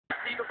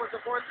dito po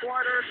sa fourth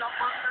quarter.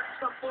 Lamang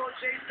ng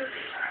 10, Jason.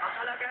 Ang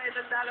kalagayan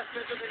ng Dallas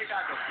medyo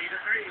delikado.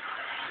 3-3.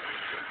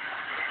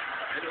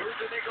 And who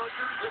do they go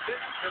to?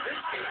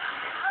 Nowitzki.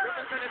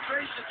 Triple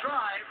penetration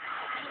drive.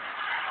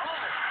 Oh,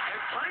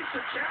 and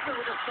Tyson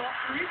Chandler with a soft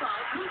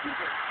rebound. Loses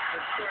it.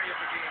 The story of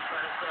the game,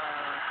 but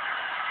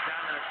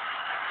Dallas.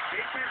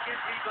 They can't get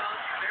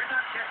rebounds. They're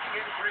not catching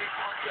any breaks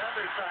on the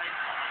other side.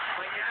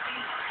 Miami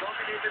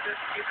dominated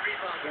this in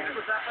rebounds.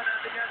 Pag-usapan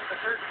natin yan in the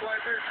first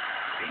quarter.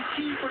 The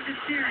key for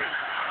this series.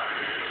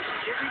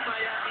 Giving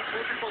Miami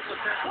multiple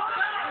possessions. Oh!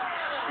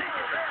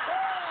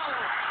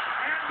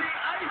 And the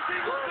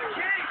icing on the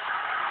cake.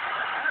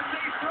 As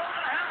they throw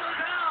the hammer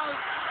down.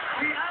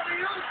 The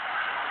alley-oop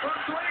from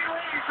Dwayne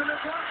Wade to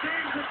LeBron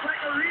James. It's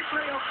like a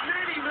replay of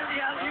many,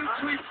 many alley-oops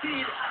we've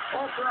seen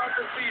all throughout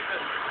the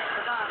season.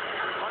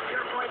 On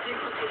your point,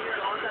 Jason,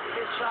 on that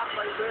missed shot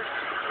by Dirk,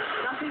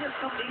 nothing has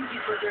come easy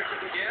for Dirk in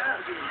this game.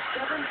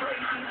 7 for 18.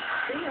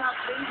 They have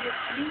made it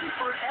 3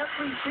 for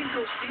every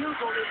single field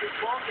goal in this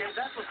ball game.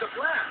 That was the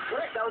plan.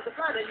 Correct, that was the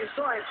plan. And you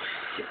saw it.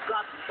 It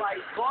got by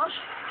Bosch,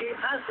 Gabe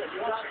Hansen.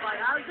 It got by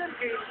Hansen,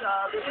 Gabe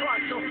LeBron.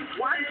 So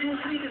 1, 2,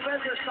 3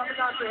 defenders coming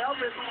out to help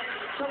him.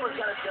 Someone's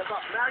got to step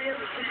up. Marion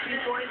with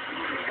 16 points.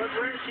 But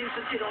where's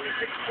Jason Kidd? Only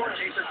 6 points.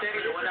 Jason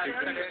Kidd, wala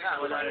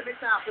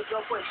after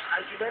 12 points.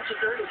 As you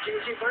mentioned earlier,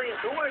 JJ Murray,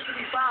 nowhere to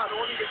be found.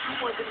 Only the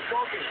 2 points in the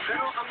ball game.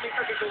 Pero ang may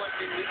kagagawan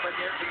din yun, but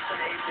they're based on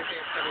 8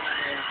 defense na rin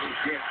ang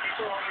yes.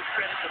 People always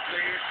credit the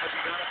players, but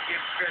you gotta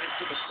give credit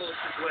to the coach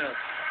as well.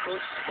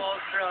 Coach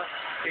Spolstra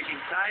taking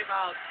time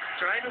out,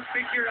 trying to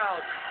figure out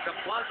the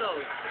puzzle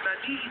na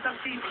ni isang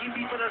team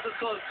hindi pa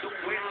nasa-solve to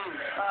win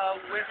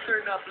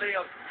Western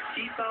playoff.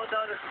 He found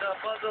out the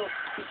puzzle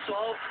to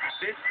solve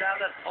this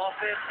Dallas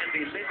offense, and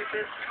they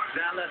limited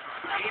Dallas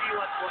to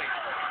 81 points.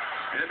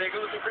 And they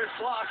go to Chris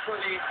Sloss for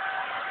the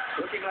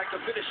looking like the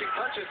finishing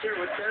touches here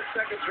with 10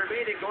 seconds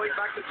remaining. Going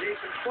back to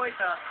Jason's point,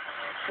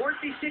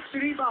 46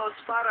 rebounds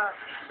para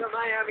sa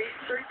Miami,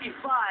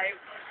 35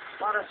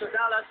 para sa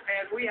Dallas,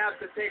 and we have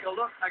to take a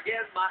look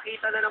again.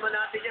 Makita na naman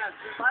natin yan.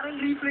 Parang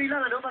replay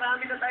lang, ano?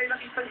 Marami na tayo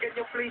nakitang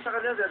ganyang play sa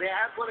kanila. They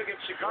had one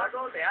against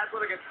Chicago, they had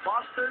one against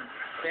Boston,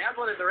 they had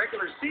one in the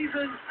regular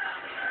season,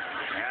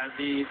 and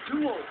the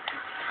duo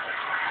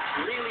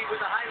really with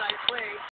the highlight play